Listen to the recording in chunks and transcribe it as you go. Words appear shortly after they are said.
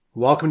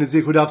Welcome to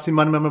Zichud Daf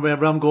Siman Member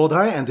Ram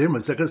Goldhar and here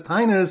Masekas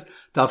Taanis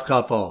Daf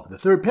Chafal, the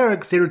third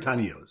parak Seder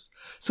Tanios.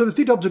 So the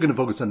three topics are going to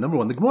focus on number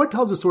one. The Gemara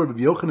tells the story of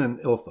Yochanan and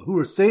Ilfa, who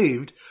were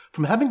saved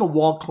from having a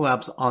wall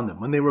collapse on them.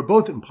 When they were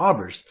both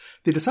impoverished,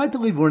 they decided to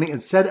leave learning and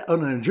set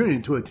out on a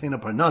journey to attain a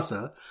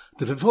parnasa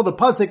to fulfill the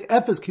pasuk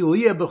Efes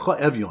Kiliyeh B'cha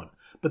Evyon.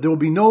 But there will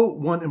be no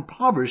one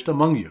impoverished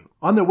among you.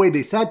 On their way,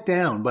 they sat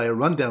down by a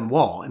rundown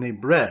wall and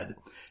ate bread.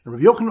 And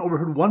Rabbi Yochanan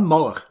overheard one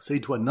malach say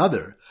to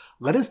another,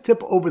 "Let us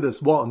tip over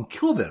this wall and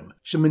kill them.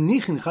 For they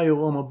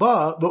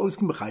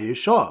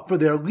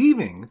are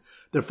leaving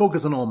their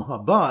focus on Olam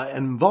Haba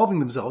and involving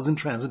themselves in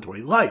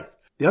transitory life."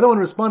 The other one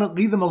responded,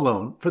 "Leave them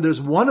alone, for there's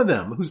one of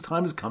them whose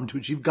time has come to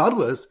achieve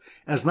godless,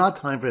 and it's not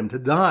time for him to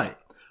die."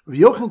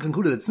 Rabbi Yochanan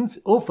concluded that since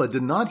Ilfa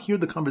did not hear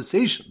the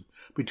conversation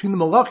between the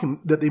Malachim,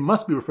 that they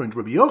must be referring to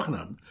Rabbi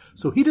Yochanan,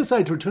 so he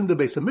decided to return to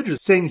the Beis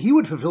HaMidrash, saying he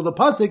would fulfill the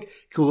pasuk,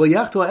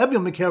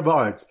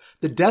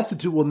 "The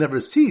destitute will never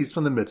cease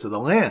from the midst of the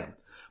land."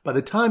 By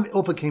the time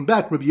Ilfa came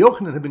back, Rabbi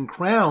Yochanan had been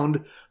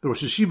crowned the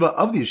Rosh Hashiva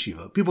of the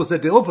yeshiva. People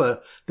said to Ilfa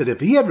that if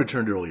he had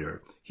returned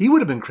earlier, he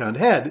would have been crowned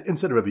head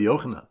instead of Rabbi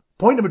Yochanan.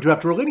 Point number two,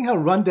 after relating how a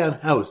rundown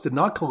house did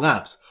not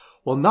collapse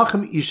while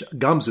Nachem Ish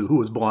Gamzu, who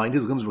was blind,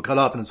 his limbs were cut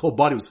off and his whole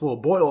body was full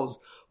of boils,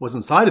 was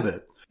inside of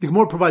it, the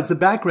Gemara provides the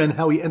background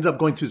how he ended up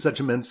going through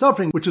such immense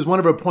suffering, which is one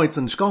of our points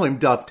in Shkolim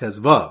Daf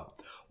Tezvav.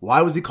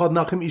 Why was he called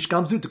Nachem Ish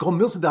Gamzu? To call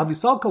Milsa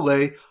Davisal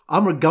Kalei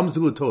Amr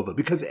Gamzu Latova,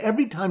 because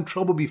every time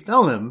trouble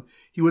befell him,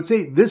 he would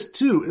say, "This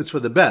too is for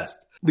the best."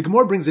 The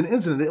Gemara brings an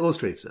incident that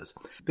illustrates this.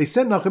 They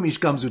sent Nachem Ish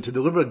Gamzu to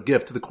deliver a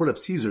gift to the court of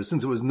Caesar,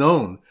 since it was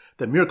known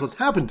that miracles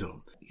happened to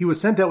him. He was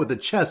sent out with a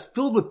chest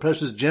filled with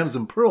precious gems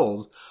and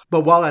pearls,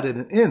 but while at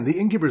an inn, the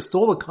innkeeper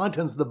stole the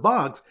contents of the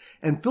box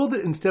and filled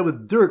it instead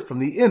with dirt from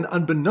the inn,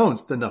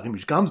 unbeknownst to Nachem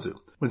Ish Gamzu.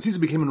 When Caesar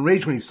became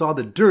enraged when he saw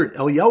the dirt,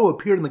 Eliyahu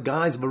appeared in the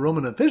guise of a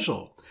Roman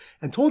official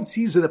and told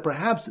Caesar that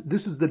perhaps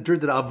this is the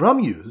dirt that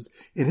Avram used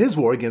in his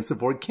war against the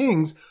four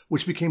kings,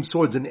 which became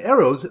swords and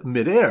arrows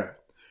mid-air.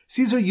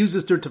 Caesar used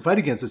this dirt to fight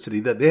against a city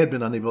that they had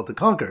been unable to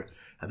conquer,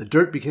 and the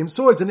dirt became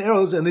swords and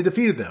arrows, and they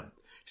defeated them.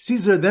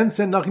 Caesar then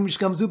sent Nachem Ish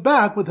Gamzu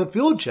back with a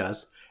filled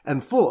chest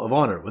and full of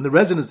honor. When the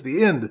residents of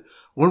the inn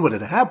learned what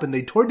had happened,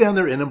 they tore down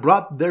their inn and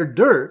brought their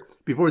dirt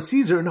before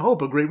Caesar in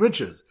hope of great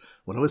riches.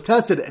 When it was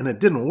tested and it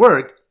didn't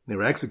work, they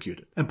were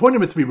executed. And point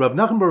number three, Rav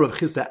Nachman bar Rav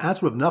Chisda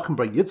asked Rav Nachman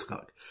bar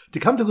Yitzchak to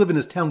come to live in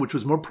his town, which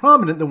was more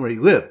prominent than where he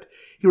lived.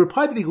 He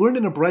replied that he learned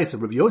in a brayso.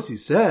 Rabbi Yossi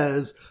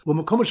says,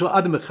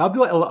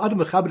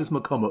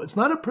 "It's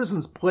not a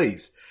person's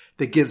place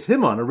that gives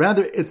him honor,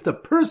 rather it's the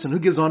person who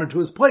gives honor to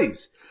his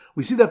place."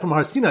 We see that from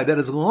Har Sinai, that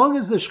as long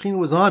as the Shekhinah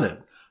was on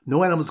it,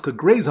 no animals could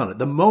graze on it.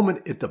 The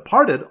moment it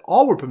departed,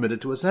 all were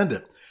permitted to ascend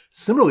it.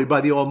 Similarly,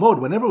 by the Olmod,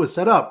 whenever it was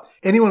set up,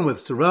 anyone with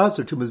Saras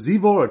or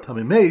Tumazivo or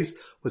Tamimes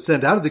was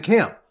sent out of the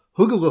camp.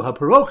 Hugalu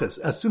HaParochas,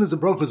 as soon as the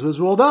Parochas was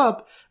rolled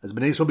up, as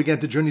Bnei Yisrael began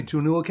to journey to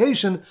a new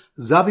location,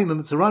 Zavim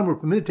and Mitzrayim were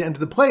permitted to enter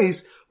the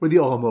place where the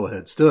Olamo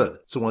had stood.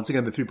 So once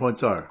again, the 3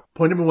 points are.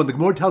 Point number one, the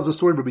Gemara tells the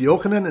story of Rabbi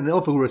Yochanan and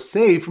Ilfa who were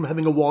saved from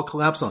having a wall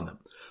collapse on them.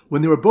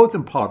 When they were both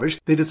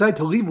impoverished, they decided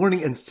to leave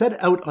learning and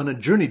set out on a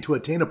journey to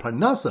attain a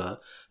parnasa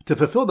to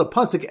fulfill the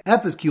pasuk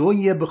Efes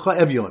Kiliyeh B'cha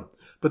Evyon.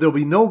 But there will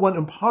be no one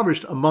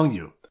impoverished among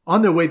you.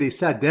 On their way, they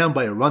sat down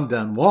by a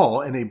rundown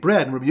wall and ate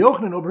bread, and Rabbi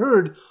Yochanan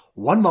overheard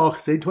one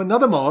malach say to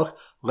another malach,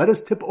 "Let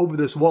us tip over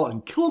this wall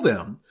and kill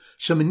them.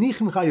 For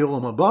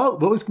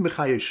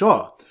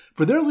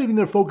they're leaving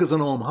their focus on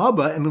Olam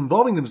Haba and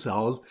involving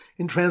themselves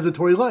in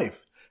transitory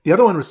life." The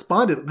other one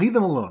responded, "Leave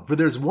them alone, for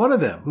there's one of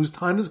them whose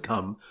time has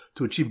come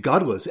to achieve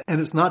godless, and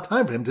it's not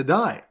time for him to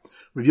die."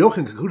 Rabbi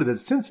Yochanan concluded that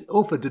since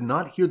Ilfa did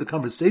not hear the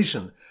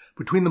conversation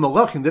between the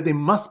Malachim, that they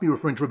must be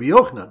referring to Rabbi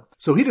Yochanan.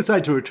 So he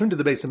decided to return to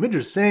the Beis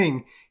HaMidrash,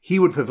 saying he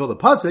would fulfill the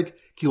pasuk,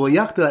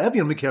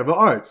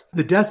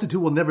 "The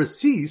destitute will never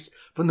cease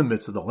from the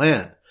midst of the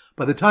land."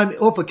 By the time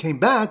Ilfa came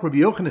back, Rabbi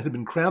Yochanan had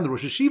been crowned the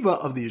Rosh Hashiva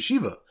of the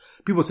yeshiva.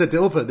 People said to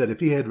Ilfa that if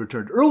he had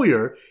returned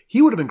earlier,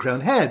 he would have been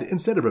crowned head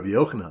instead of Rabbi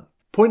Yochanan.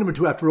 Point number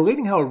two, after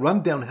relating how a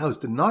rundown house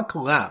did not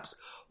collapse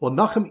while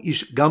Nachem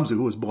Ish Gamzu,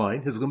 who was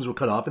blind, his limbs were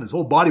cut off and his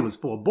whole body was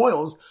full of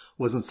boils,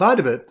 was inside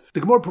of it, the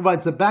Gemara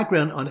provides the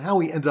background on how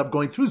he ended up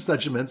going through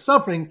such immense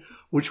suffering,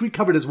 which we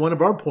covered as one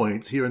of our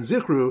points here in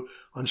Zichru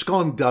on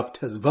Shkolim Daf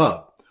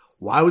Tezvav.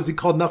 Why was he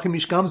called Nachem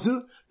Ish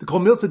Gamzu? To call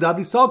Milsa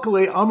Davisal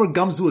Kalei Amr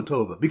Gamzu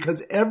Latova,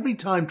 because every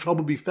time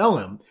trouble befell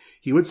him,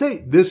 he would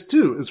say, "This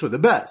too is for the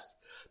best."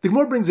 The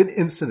Gemara brings an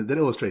incident that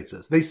illustrates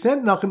this. They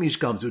sent Nachem Ish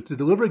Gamzu to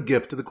deliver a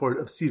gift to the court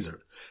of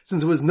Caesar,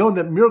 since it was known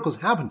that miracles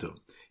happened to him.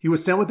 He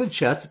was sent with a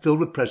chest filled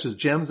with precious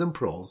gems and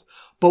pearls,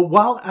 but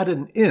while at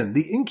an inn,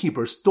 the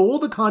innkeeper stole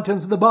the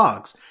contents of the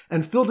box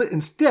and filled it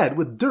instead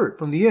with dirt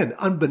from the inn,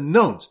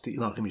 unbeknownst to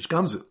Nachem Ish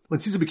Gamzu. When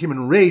Caesar became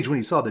enraged when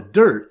he saw the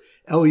dirt,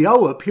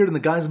 Eliyahu appeared in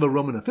the guise of a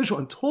Roman official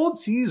and told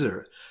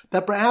Caesar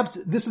that perhaps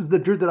this is the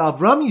dirt that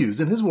Avram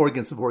used in his war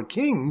against the four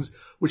kings,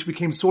 which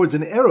became swords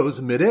and arrows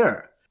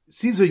mid-air.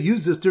 Caesar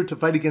used this dirt to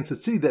fight against a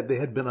city that they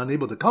had been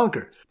unable to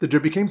conquer. The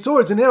dirt became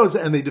swords and arrows,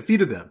 and they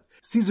defeated them.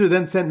 Caesar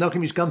then sent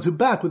Nachem Ish Gamzu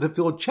back with a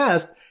filled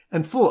chest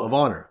and full of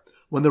honor.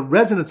 When the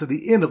residents of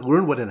the inn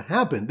learned what had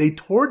happened, they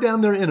tore down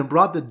their inn and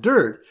brought the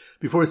dirt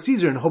before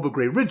Caesar in hope of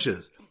great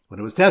riches. When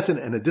it was tested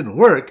and it didn't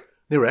work,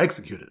 they were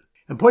executed.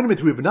 And pointing me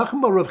through, Rav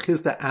Nachman bar Rav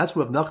Chisda asked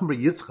Rav Nachman bar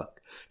Yitzchak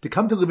to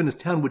come to live in his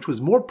town, which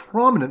was more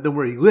prominent than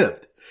where he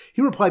lived.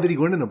 He replied that he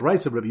learned in a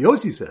brisa. Rabbi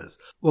Yossi says,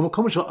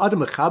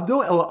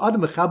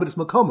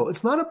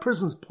 it's not a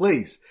person's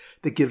place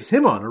that gives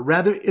him honor,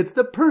 rather it's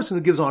the person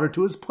who gives honor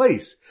to his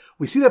place.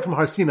 We see that from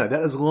Har Sinai,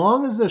 that as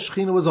long as the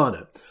Shekhinah was on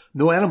it,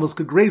 no animals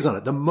could graze on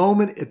it. The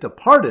moment it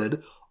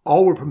departed,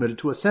 all were permitted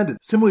to ascend it.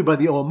 Similarly, by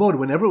the Olamod,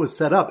 whenever it was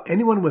set up,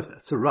 anyone with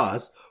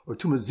Saras, or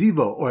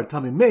Tumazivo, or a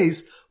Tamim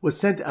Mace was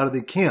sent out of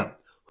the camp.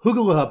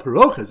 Hugalaha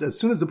Parochas, as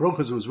soon as the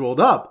Parochas was rolled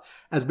up,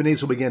 as Bnei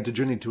Yisrael began to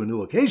journey to a new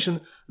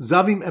location,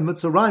 Zavim and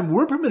Mitzrayim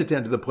were permitted to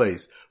enter the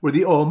place where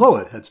the Ohel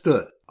Moed had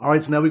stood.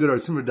 Alright, so now we go to our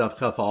Simmer Daf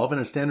Chaf Aleph, and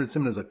our standard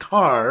Simmer is a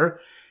car,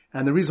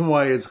 and the reason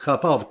why is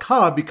Chaf Aleph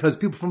Ka, because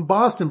people from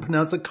Boston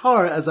pronounce a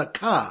car as a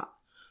Ka.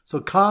 So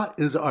Ka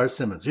is our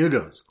Simmer. Here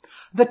goes.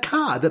 The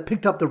Ka that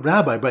picked up the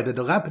rabbi by the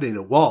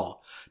dilapidated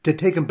wall to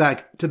take him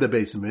back to the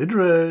Beis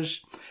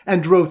Midrash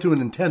and drove through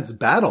an intense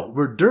battle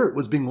where dirt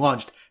was being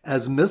launched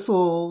as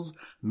missiles,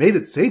 made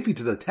it safely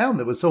to the town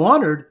that was so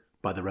honored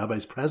by the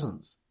rabbi's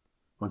presence.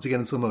 Once again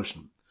in slow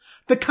motion.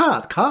 The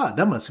Ka,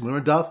 that must be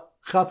Daf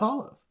Chaf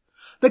Aleph.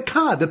 The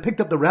Ka that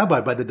picked up the rabbi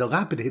by the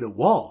dilapidated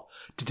wall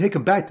to take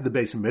him back to the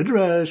Beis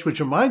Midrash, which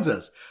reminds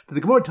us that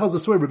the Gemara tells the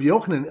story of Rabbi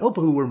Yochanan and Ilpa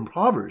who were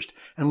impoverished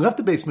and left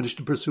the Beis Midrash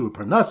to pursue a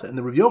parnasa, and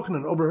the Rabbi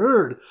Yochanan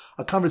overheard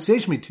a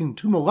conversation between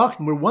two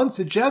malachim where one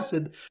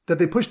suggested that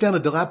they push down a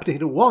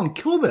dilapidated wall and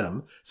kill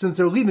them since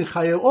they're leaving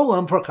Chayei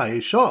Olam for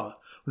Chayei Shah.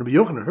 When Rabbi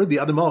Yochanan heard the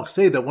other malach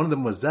say that one of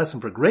them was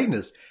destined for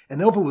greatness,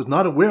 and Ilpa was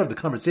not aware of the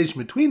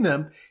conversation between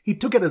them, he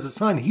took it as a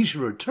sign he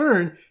should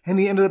return, and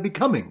he ended up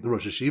becoming the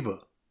Rosh Hashiva.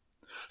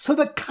 So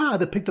the Ka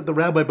that picked up the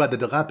rabbi by the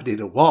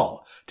dilapidated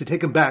wall to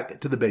take him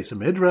back to the Beis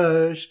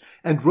Midrash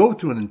and drove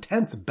through an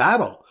intense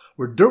battle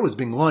where dirt was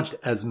being launched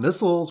as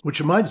missiles, which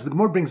reminds us, the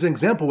Gemara brings an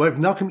example where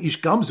Nachum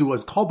Ish Gamzu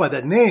was called by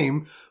that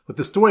name with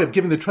the story of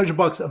giving the treasure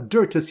box of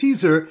dirt to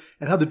Caesar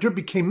and how the dirt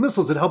became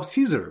missiles that helped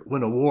Caesar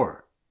win a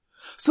war.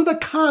 So the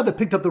Ka that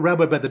picked up the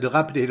rabbi by the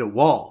dilapidated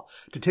wall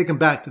to take him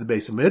back to the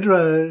Beis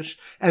Midrash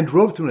and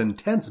drove through an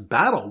intense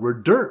battle where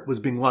dirt was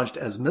being launched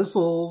as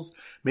missiles,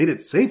 made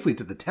it safely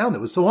to the town that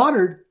was so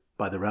honored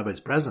by the rabbi's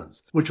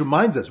presence. Which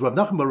reminds us, Rav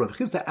Nachman bar Rav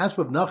Chisda asked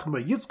Rav Nachman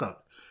bar Yitzchak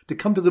to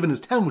come to live in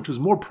his town, which was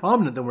more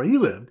prominent than where he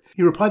lived.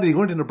 He replied that he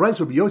learned in a brayso.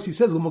 Rabbi Yossi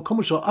says,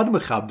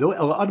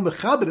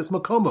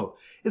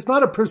 it's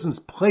not a person's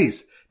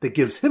place that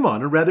gives him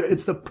honor, rather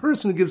it's the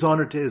person who gives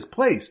honor to his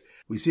place.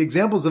 We see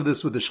examples of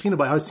this with the Shekhinah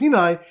by Har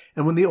Sinai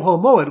and when the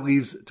Ohel Moed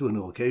leaves to a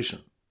new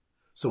location.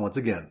 So once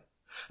again,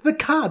 the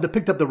Ka that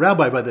picked up the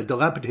rabbi by the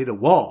dilapidated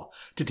wall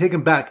to take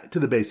him back to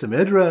the Beis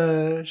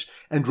Midrash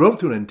and drove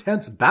through an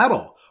intense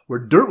battle where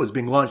dirt was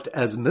being launched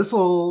as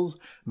missiles,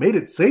 made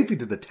it safely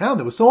to the town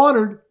that was so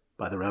honored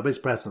by the rabbi's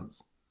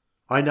presence.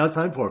 Alright, now it's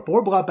time for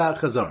 4 Blat Bat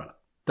Chazara.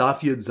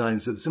 Daf Yud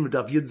Zayin. So the Simmer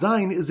Daf Yud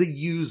Zayin is a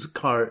used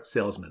car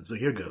salesman. So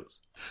here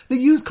goes. The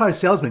used car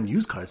salesman,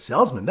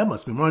 that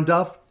must be more on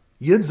Daf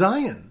Yud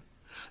Zayin.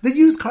 The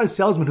used car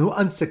salesman who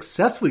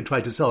unsuccessfully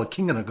tried to sell a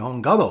king and a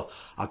Kohen Gadol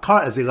a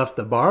car as they left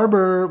the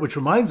barber, which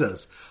reminds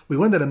us, we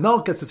learned that a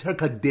Melech gets his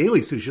haircut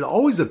daily, so he should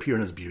always appear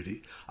in his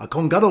beauty. A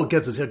Kohen Gadol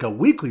gets his haircut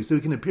weekly, so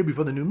he can appear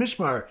before the new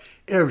Mishmar,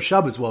 Erev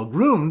Shabbos, well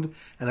groomed,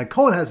 and a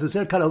Kohen has his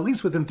haircut at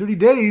least within 30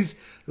 days,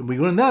 and we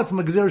learned that from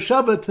a Gezer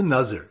Shabbat to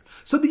Nazir.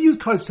 So the used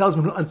car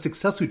salesman who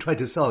unsuccessfully tried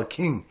to sell a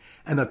king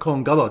and a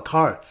Kohen Gadol a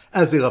car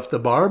as they left the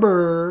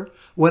barber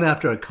went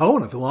after a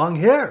Kohen with long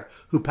hair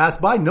who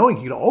passed by knowing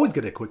he could always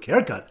get a quick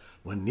haircut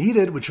when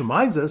needed, which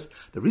reminds us,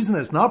 the reason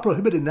that it's not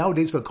prohibited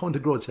nowadays for a Kohen to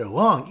grow his hair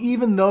long,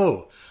 even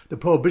though the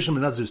prohibition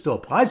of Nazir still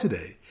applies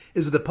today,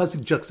 is that the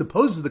pasuk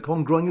juxtaposes the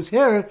Kohen growing his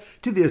hair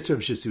to the Isser of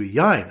Shisui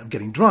Yain, of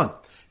getting drunk.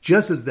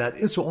 Just as that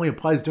Isra only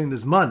applies during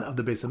this month of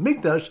the Beis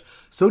Hamikdash,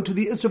 so to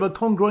the Isra of a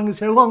Kohen growing his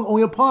hair long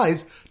only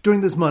applies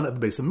during this month of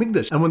the Beis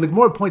Hamikdash. And when the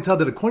Gemara points out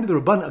that according to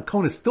the Rabban, a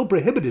Kohen is still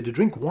prohibited to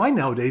drink wine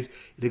nowadays,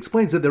 it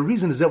explains that the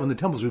reason is that when the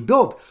temples were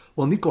built,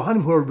 we'll need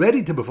Kohanim who are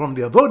ready to perform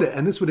the Avodah,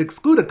 and this would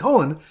exclude a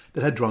Kohen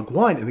that had drunk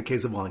wine. In the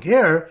case of long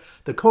hair,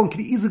 the Kohen could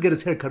easily get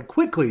his hair cut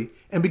quickly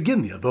and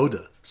begin the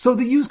Avodah. So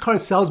the used car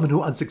salesman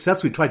who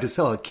unsuccessfully tried to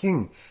sell a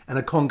king and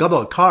a Kohen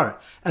Gadol a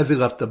car as they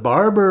left the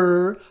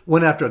barber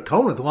went after a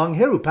Kohen with long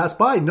hair who passed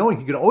by knowing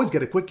he could always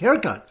get a quick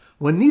haircut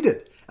when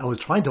needed and was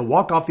trying to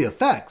walk off the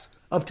effects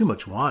of too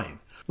much wine.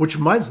 Which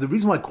reminds us, the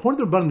reason why according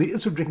to the Rabbanan, the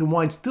Issur of drinking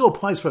wine still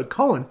applies for a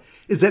Kohen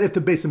is that if the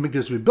Beis Hamikdash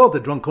is rebuilt, the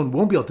drunk Kohen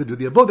won't be able to do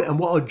the Avodah, and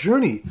while a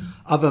journey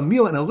of a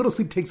meal and a little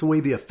sleep takes away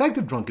the effect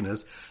of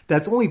drunkenness,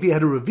 that's only if he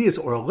had a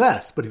revius or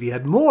less, but if he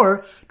had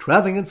more,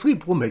 traveling and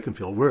sleep will make him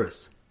feel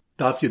worse.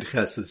 Daf Yud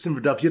Ches, the Simmer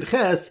Daf Yud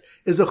Ches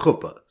is a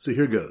chuppah. So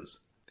here goes.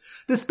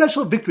 The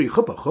special victory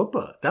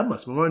chuppah, that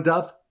must be more on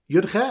Daf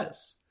Yud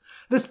Ches.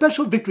 The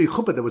special victory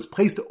chuppah that was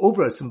placed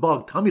over a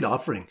symbolic Tamid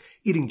offering,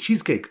 eating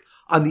cheesecake,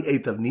 on the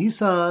 8th of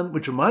Nisan,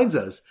 which reminds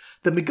us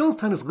that Megillus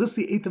Taanis lists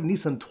the 8th of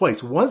Nisan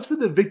twice, once for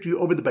the victory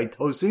over the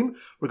Baitosim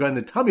regarding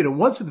the Tamid, and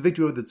once for the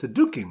victory over the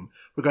Tzedukim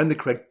regarding the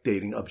correct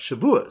dating of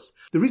Shavuos.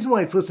 The reason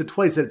why it's listed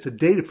twice that it's a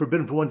date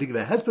forbidden for one to give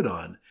a hesped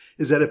on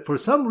is that if for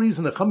some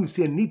reason the Chachamim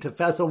see a need to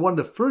fast on one of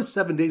the first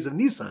 7 days of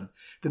Nisan,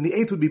 then the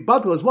 8th would be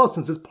batal as well,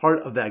 since it's part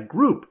of that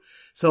group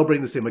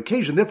celebrating the same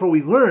occasion. Therefore,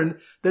 we learn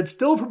that it's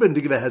still forbidden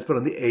to give a hesped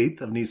on the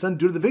 8th of Nisan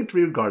due to the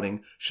victory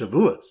regarding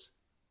Shavuos.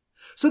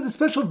 So the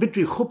special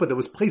victory chuppah that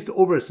was placed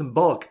over a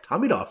symbolic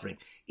Tamid offering,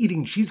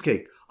 eating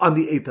cheesecake, on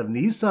the 8th of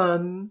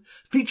Nisan,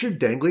 featured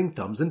dangling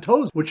thumbs and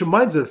toes, which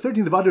reminds us that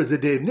the 13th of Adar is the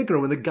day of Nicanor,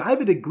 when the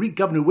Gaividic Greek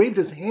governor who waved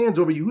his hands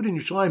over Yehuda and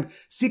Yerushalayim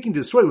seeking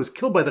to destroy was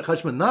killed by the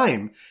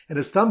Chashmonaim, and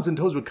his thumbs and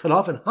toes were cut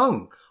off and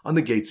hung on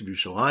the gates of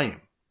Yerushalayim.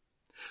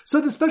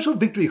 So the special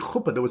victory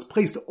chuppah that was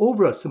placed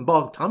over a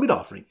symbolic Tamid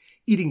offering,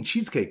 eating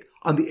cheesecake,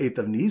 on the 8th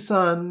of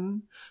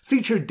Nisan,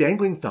 featured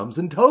dangling thumbs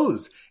and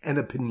toes, and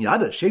a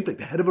piñata shaped like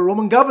the head of a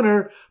Roman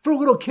governor for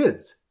little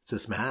kids to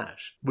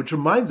smash. Which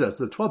reminds us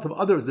the 12th of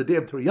Adar is the day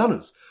of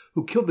Torianus,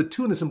 who killed the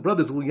two innocent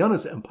brothers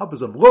Ulyanus and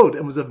Papas of Lod,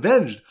 and was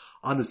avenged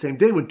on the same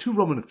day when 2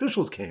 Roman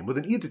officials came with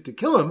an edict to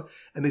kill him,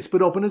 and they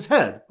split open his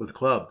head with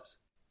clubs.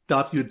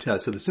 Daf Yud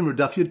Tes. So the Simmer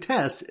Daf Yud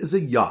Tes is a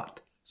yacht.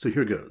 So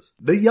here goes.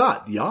 The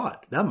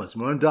yacht. That must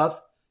be more on Daf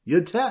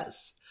Yud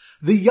Tes.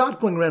 The yacht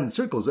going around in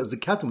circles as the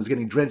captain was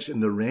getting drenched in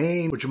the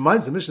rain, which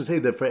reminds the Mishnah say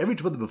that for every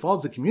trouble that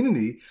befalls the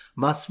community,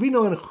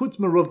 masrino and chutz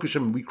marov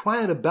kashem, we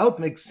cry out about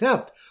them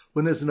except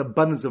when there's an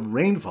abundance of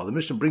rainfall. The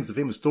Mishnah brings the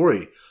famous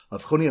story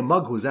of Choni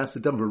Amag, who was asked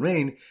to dump for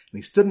rain, and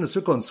he stood in a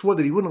circle and swore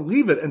that he wouldn't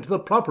leave it until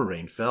the proper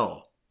rain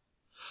fell.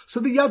 So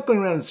the yacht going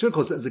around in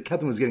circles as the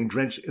captain was getting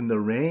drenched in the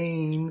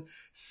rain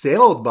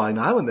sailed by an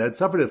island that had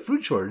suffered a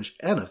food shortage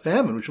and a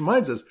famine, which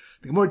reminds us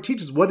the Gemara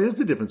teaches what is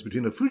the difference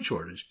between a food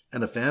shortage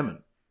and a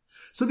famine.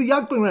 So the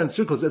yacht going around in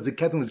circles as the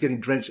captain was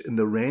getting drenched in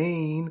the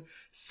rain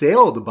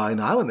sailed by an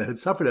island that had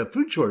suffered a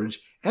food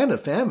shortage and a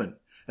famine,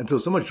 until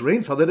so much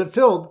rain fell that it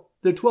filled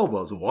their 12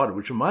 wells of water,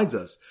 which reminds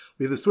us,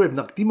 we have the story of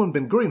Nakdimon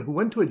ben Gurion, who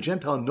went to a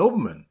Gentile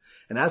nobleman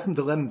and asked him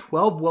to lend him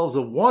 12 wells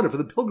of water for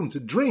the pilgrims to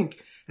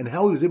drink, and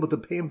how he was able to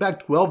pay him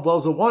back 12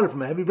 wells of water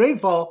from a heavy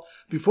rainfall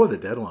before the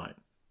deadline.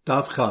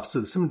 Daf Chaf.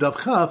 So the Simon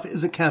Daf Chaf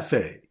is a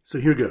cafe. So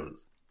here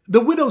goes. The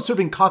widow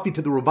serving coffee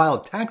to the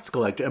reviled tax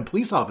collector and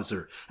police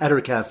officer at her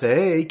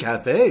cafe,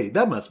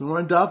 that must be more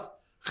on Daf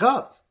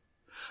Chaf.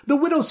 The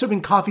widow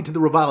serving coffee to the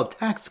reviled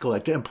tax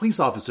collector and police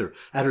officer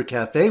at her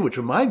cafe, which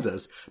reminds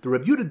us, the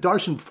Rav Yehuda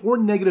darshan 4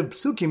 negative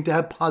psukim to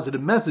have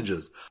positive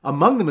messages.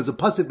 Among them is a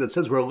pasuk that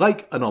says we're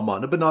like an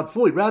almana, but not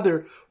fully.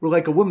 Rather, we're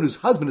like a woman whose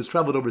husband has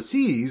traveled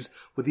overseas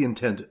with the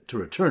intent to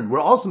return. We're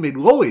also made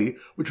lowly,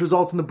 which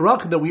results in the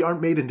bracha that we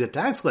aren't made into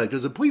tax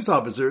collectors and police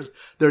officers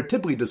that are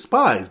typically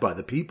despised by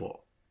the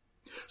people.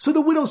 So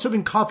the widow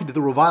serving coffee to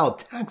the reviled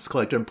tax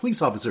collector and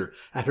police officer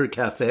at her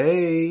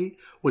cafe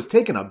was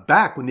taken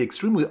aback when the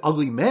extremely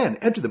ugly man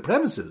entered the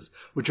premises,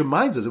 which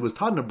reminds us it was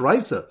taught in a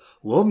brisa,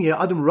 Lo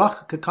mi'eh adam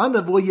rach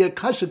kakanda v'lo yeh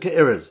kasha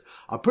ke'erez.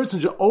 A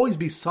person should always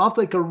be soft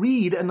like a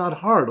reed and not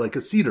hard like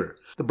a cedar.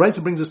 The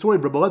brisa brings a story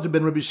of Rabbi Elazar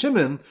ben Rabbi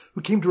Shimon,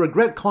 who came to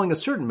regret calling a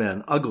certain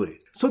man ugly.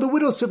 So the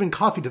widow serving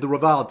coffee to the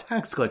reviled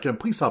tax collector and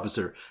police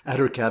officer at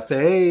her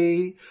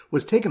cafe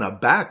was taken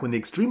aback when the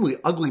extremely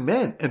ugly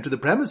man entered the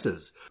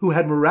premises, who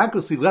had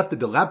miraculously left the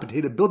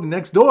dilapidated building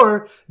next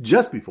door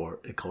just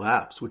before it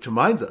collapsed, which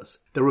reminds us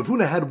that Rav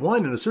Huna had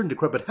wine in a certain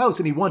decrepit house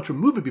and he wanted to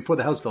remove it before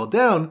the house fell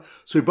down,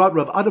 so he brought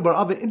Rav Ada bar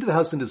Ava into the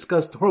house and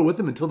discussed Torah with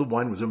him until the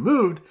wine was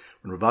removed.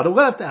 When Rav Ada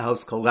left, the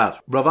house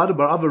collapsed. Rav Ada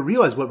bar Ava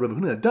realized what Rav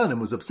Huna had done and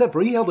was upset,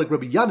 for he held like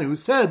Rabbi Yana, who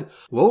said,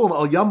 Lo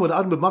al yamud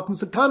adam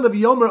b'makom sakana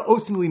v'yomer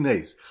osin li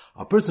nes.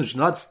 A person should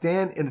not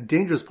stand in a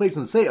dangerous place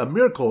and say, a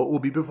miracle will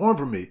be performed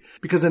for me,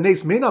 because a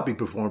nace may not be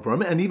performed for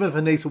him, and even if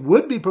a nace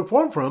would be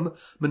performed for him,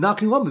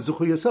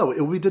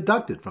 it will be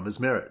deducted from his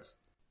merits.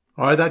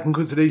 Alright, that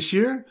concludes today's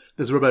shir.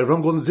 This is Rabbi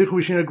Ram Golden Zichu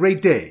wishing you a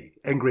great day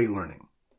and great learning.